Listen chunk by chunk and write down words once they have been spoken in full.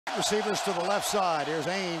Receivers to the left side. Here's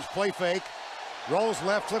Ainge, play fake. Rolls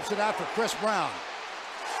left, flips it out for Chris Brown.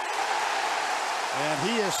 And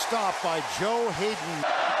he is stopped by Joe Haden.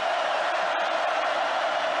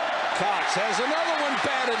 Cox has another one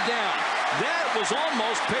batted down. That was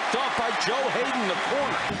almost picked off by Joe Haden, the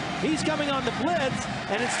corner. He's coming on the blitz,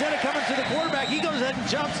 and instead of coming to the quarterback, he goes ahead and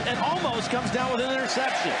jumps and almost comes down with an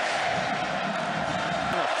interception.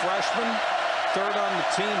 A freshman, third on the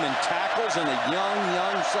team in tackles, and a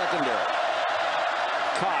young secondary.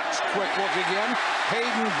 Cox, quick look again.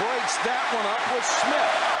 Haden breaks that one up with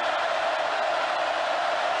Smith.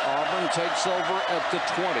 Auburn takes over at the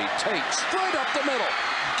 20. Tate straight up the middle.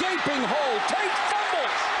 Gaping hole. Tate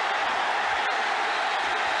fumbles.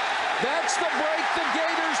 That's the break the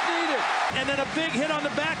Gators needed. And then a big hit on the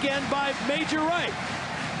back end by Major Wright.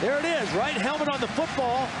 There it is. Right helmet on the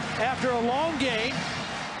football after a long game.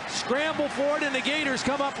 Scramble for it, and the Gators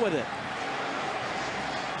come up with it.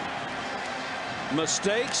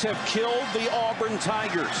 Mistakes have killed the Auburn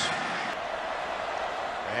Tigers.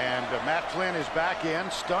 And Matt Flynn is back in.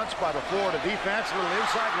 Stunts by the Florida defense. Little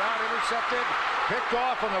inside route intercepted. Picked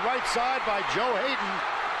off on the right side by Joe Haden,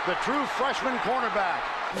 the true freshman cornerback.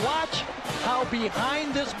 Watch how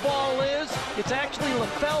behind this ball is. It's actually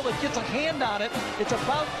LaFell that gets a hand on it. It's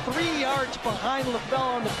about 3 yards behind LaFell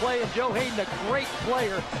on the play, and Joe Haden, a great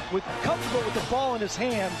player, comfortable with the ball in his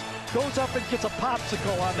hands, goes up and gets a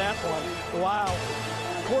popsicle on that one. Wow.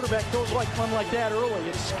 Quarterback throws like one like that early.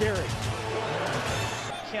 It's scary.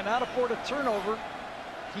 Cannot afford a turnover.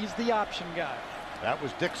 He's the option guy. That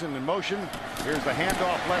was Dixon in motion. Here's the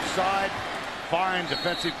handoff left side. Fine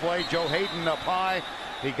defensive play. Joe Haden up high.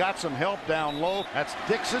 He got some help down low. That's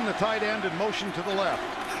Dixon, the tight end, in motion to the left.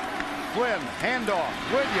 Flynn, handoff.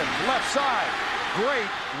 Williams, left side. Great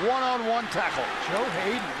one-on-one tackle. Joe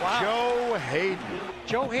Haden, wow. Joe Haden.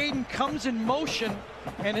 Joe Haden comes in motion,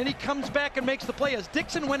 and then he comes back and makes the play. As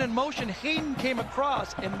Dixon went in motion, Haden came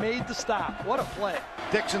across and made the stop. What a play.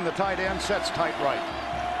 Dixon, the tight end, sets tight right.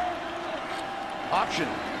 Option,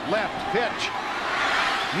 left, pitch.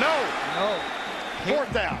 No.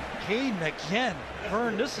 Fourth down. Haden again.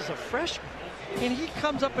 Vern, this is a freshman. And he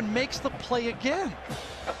comes up and makes the play again.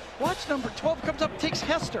 Watch number 12 comes up, takes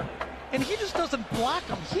Hester. And he just doesn't block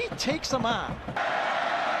him. He takes him on.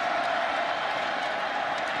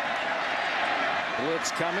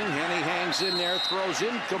 Blitz coming. Henny hangs in there, throws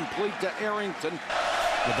incomplete to Arrington.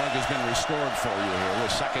 The bug has been restored for you here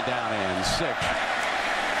with 2nd down and 6.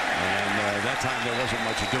 And that time there wasn't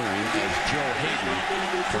much doing as Joe Haden,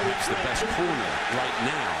 perhaps the best corner right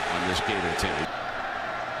now on this Gator team.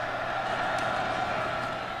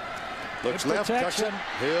 Looks left, tucks it.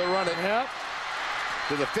 He'll run it. Yep.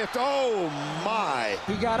 To the 5th. Oh, my.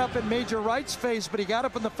 He got up in Major Wright's face, but he got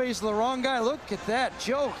up in the face of the wrong guy. Look at that.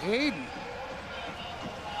 Joe Haden.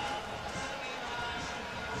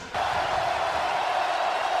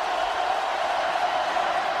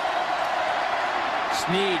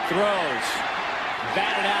 Snead throws.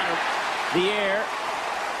 Batted out of the air.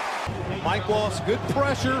 Mike Wallace, good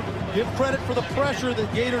pressure. Give credit for the pressure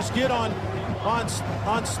that Gators get on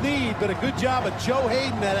Snead, but a good job of Joe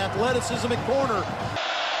Haden, that athleticism at corner.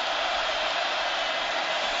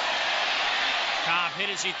 Cobb hit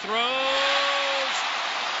as he throws.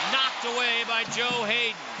 Knocked away by Joe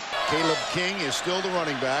Haden. Caleb King is still the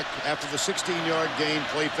running back after the 16-yard gain.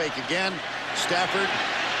 Play fake again. Stafford,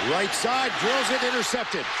 right side, drills it,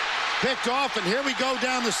 intercepted. Picked off, and here we go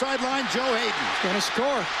down the sideline. Joe Haden. Going to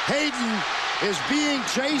score. Hayden is being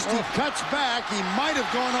chased. He cuts back. He might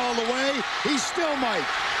have gone all the way. He still might.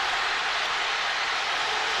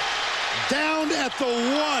 Down at the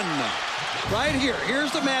 1. Right here.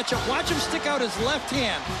 Here's the matchup. Watch him stick out his left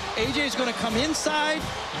hand. AJ's going to come inside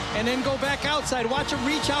and then go back outside. Watch him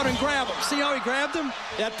reach out and grab him. See how he grabbed him?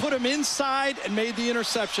 That put him inside and made the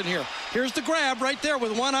interception here. Here's the grab right there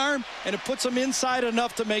with one arm, and it puts him inside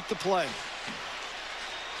enough to make the play.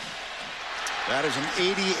 That is an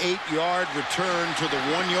 88-yard return to the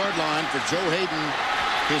 1-yard line for Joe Haden,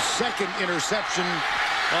 his 2nd interception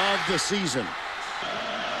of the season.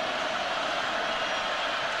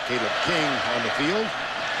 Caleb King on the field.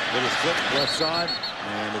 Little flip left side,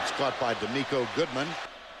 and it's caught by D'Amico Goodman.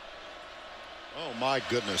 Oh, my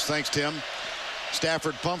goodness. Thanks, Tim.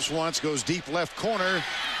 Stafford pumps once, goes deep left corner,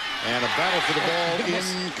 and a battle for the ball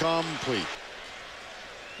incomplete.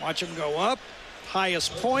 Watch him go up.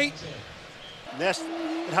 Highest point. Nest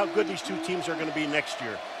and how good these two teams are going to be next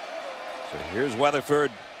year. So here's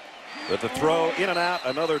Weatherford with the throw in and out,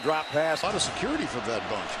 another drop pass. A lot of security from that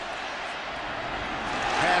bunch.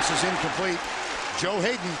 Pass is incomplete. Joe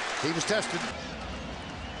Haden, he was tested.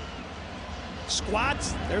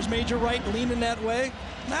 Squats. There's Major Wright leaning that way.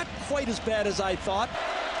 Not quite as bad as I thought.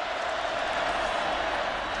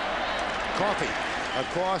 Coffee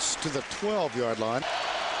across to the 12-yard line.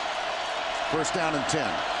 First down and 10.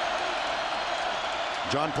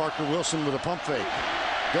 John Parker Wilson with a pump fake.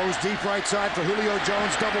 Goes deep right side for Julio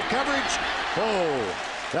Jones. Double coverage. Oh,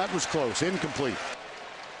 that was close. Incomplete.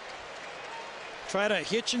 Try to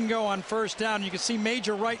hitch and go on first down. You can see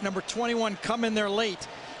Major Wright, number 21, come in there late.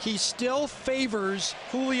 He still favors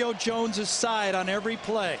Julio Jones' side on every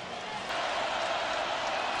play.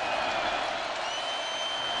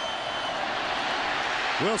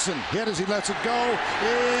 Wilson hit as he lets it go.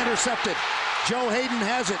 Intercepted. Joe Haden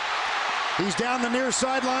has it. He's down the near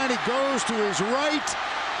sideline. He goes to his right.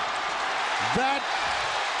 That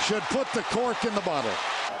should put the cork in the bottle.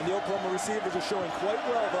 And the Oklahoma receivers are showing quite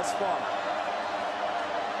well thus far.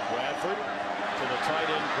 Bradford to the tight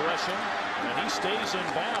end Gresham, and he stays in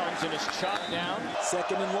bounds and is chopped down.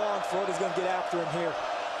 Second and long. Florida's going to get after him here.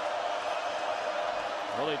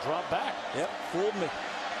 Well, they drop back. Yep, fooled me.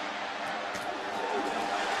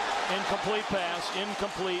 Incomplete pass,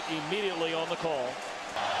 incomplete immediately on the call.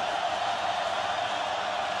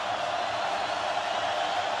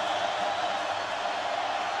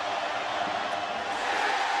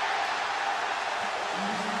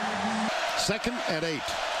 Second and 8.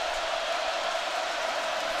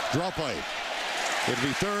 Draw play. It'll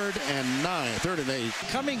be 3rd and 9. 3rd and 8.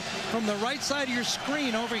 Coming from the right side of your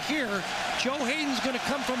screen over here, Joe Hayden's going to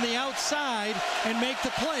come from the outside and make the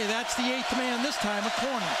play. That's the 8th man this time, a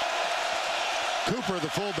corner. Cooper, the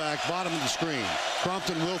fullback, bottom of the screen.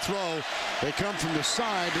 Crompton will throw. They come from the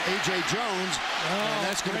side to A.J. Jones, and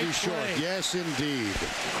that's going to be short. Play. Yes, indeed.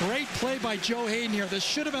 Great play by Joe Hayden here. This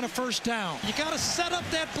should have been a first down. You got to set up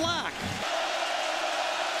that block.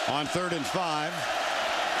 On 3rd and 5.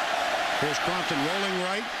 Here's Crompton rolling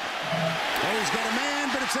right. Oh, he's got a man,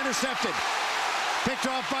 but it's intercepted. Picked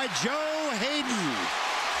off by Joe Haden.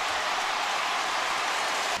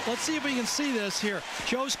 Let's see if we can see this here.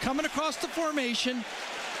 Joe's coming across the formation.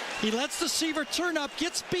 He lets the receiver turn up,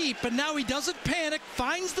 gets beat, but now he doesn't panic,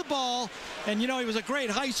 finds the ball, and you know he was a great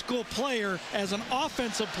high school player as an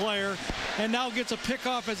offensive player, and now gets a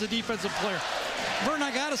pickoff as a defensive player. Vern,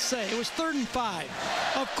 I gotta say, it was 3rd and 5.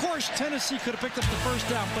 Of course, Tennessee could have picked up the first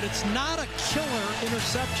down, but it's not a killer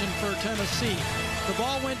interception for Tennessee. The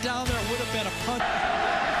ball went down there, it would have been a punt.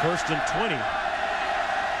 1st and 20.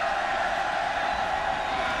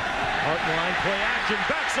 Line play action,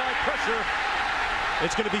 backside pressure.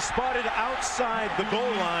 It's going to be spotted outside the goal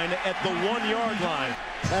line at the 1-yard line.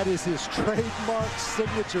 That is his trademark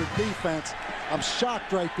signature defense. I'm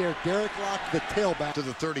shocked right there. Derek Locke, the tailback. To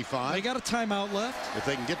the 35. They got a timeout left. If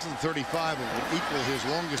they can get to the 35, it would equal his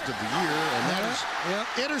longest of the year, and that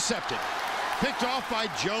is intercepted. Picked off by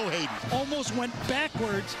Joe Haden. Almost went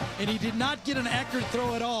backwards, and he did not get an accurate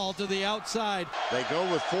throw at all to the outside. They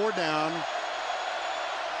go with 4 down.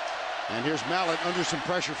 And here's Mallett under some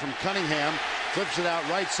pressure from Cunningham. Flips it out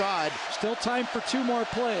right side. Still time for 2 more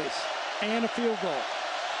plays and a field goal.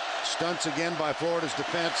 Stunts again by Florida's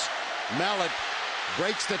defense. Mallett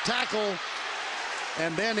breaks the tackle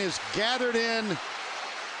and then is gathered in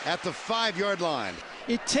at the 5-yard line.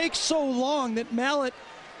 It takes so long that Mallett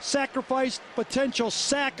sacrificed potential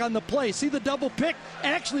sack on the play. See the double pick?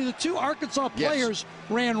 Actually, the 2 Arkansas players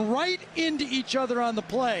ran right into each other on the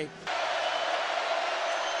play.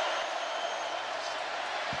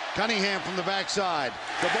 Cunningham from the backside.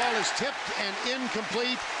 The ball is tipped and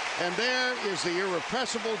incomplete, and there is the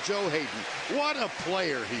irrepressible Joe Haden. What a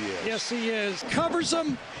player he is. Yes, he is. Covers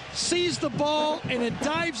him, sees the ball, and it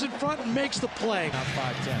dives in front and makes the play. Not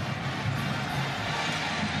 5-10.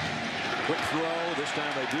 Quick throw. This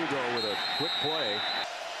time they do go with a quick play.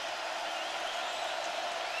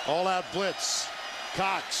 All-out blitz.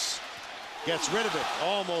 Cox gets rid of it.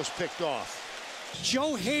 Almost picked off.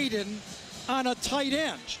 Joe Haden on a tight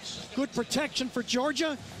end. Good protection for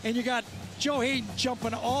Georgia, and you got Joe Haden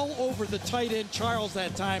jumping all over the tight end Charles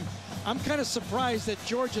that time. I'm kind of surprised that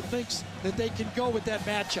Georgia thinks that they can go with that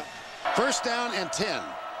matchup. First down and 10.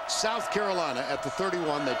 South Carolina at the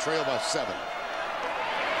 31. They trail by 7.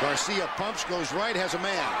 Garcia pumps, goes right, has a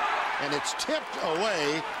man, and it's tipped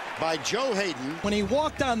away by Joe Haden. When he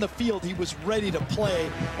walked on the field, he was ready to play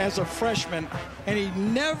as a freshman, and he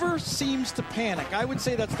never seems to panic. I would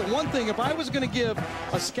say that's the one thing, if I was going to give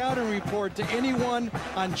a scouting report to anyone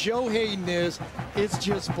on Joe Haden, is it's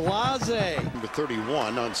just blasé. Number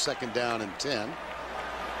 31 on 2nd down and 10.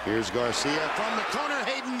 Here's Garcia from the corner.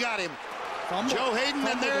 Hayden got him. Joe Haden,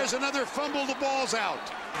 and there's another fumble. The ball's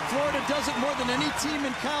out. Florida does it more than any team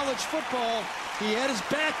in college football. He had his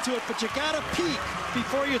back to it, but you got to peek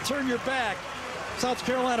before you turn your back. South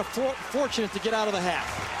Carolina fortunate to get out of the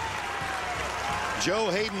half. Joe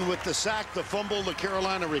Haden with the sack, the fumble, the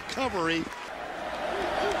Carolina recovery.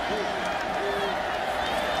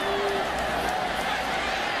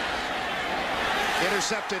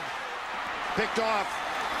 Intercepted, picked off.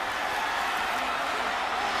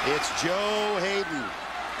 It's Joe Haden.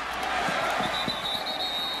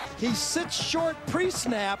 He sits short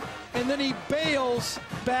pre-snap, and then he bails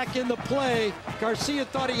back in the play. Garcia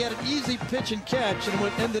thought he had an easy pitch and catch, and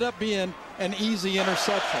it ended up being an easy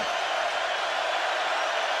interception.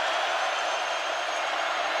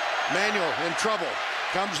 Manuel in trouble.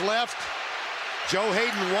 Comes left. Joe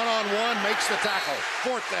Haden one-on-one, makes the tackle.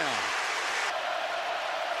 4th down.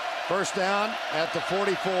 1st down at the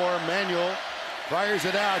 44. Manuel fires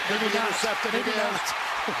it out. Could be intercepted again.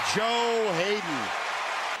 Joe Haden.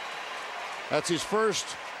 That's his first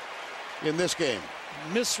in this game.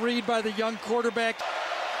 Misread by the young quarterback.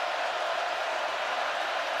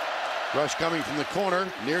 Rush coming from the corner,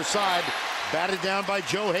 near side, batted down by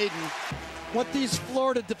Joe Haden. What these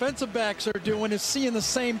Florida defensive backs are doing is seeing the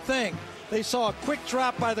same thing. They saw a quick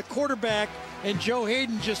drop by the quarterback, and Joe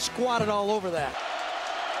Haden just squatted all over that.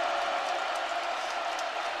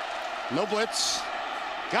 No blitz.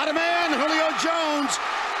 Got a man, Julio Jones,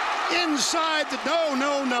 inside the,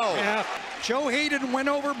 no. Yeah. Joe Haden went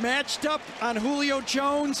over, matched up on Julio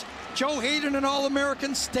Jones. Joe Haden, an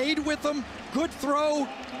All-American, stayed with him. Good throw,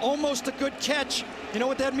 almost a good catch. You know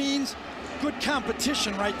what that means? Good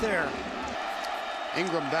competition right there.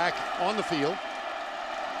 Ingram back on the field.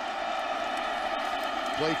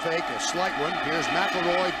 Play fake, a slight one. Here's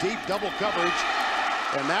McElroy, deep double coverage.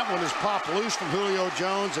 And that one is popped loose from Julio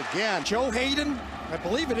Jones again. Joe Haden, I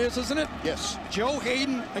believe it is, isn't it? Yes. Joe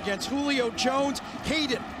Haden against Julio Jones.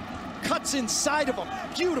 Haden cuts inside of him.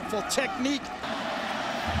 Beautiful technique.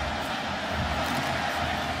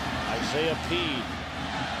 Isaiah Peed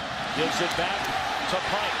gives it back to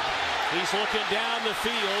Pike. He's looking down the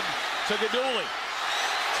field to Gaduli.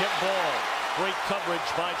 Tip ball. Great coverage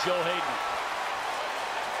by Joe Haden.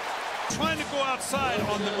 Trying to go outside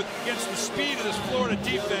on against the speed of this Florida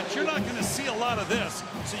defense, you're not going to see a lot of this.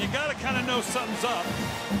 So you got to kind of know something's up.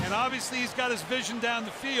 And obviously he's got his vision down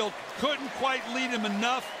the field. Couldn't quite lead him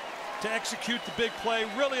enough to execute the big play.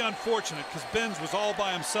 Really unfortunate because Benz was all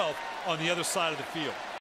by himself on the other side of the field.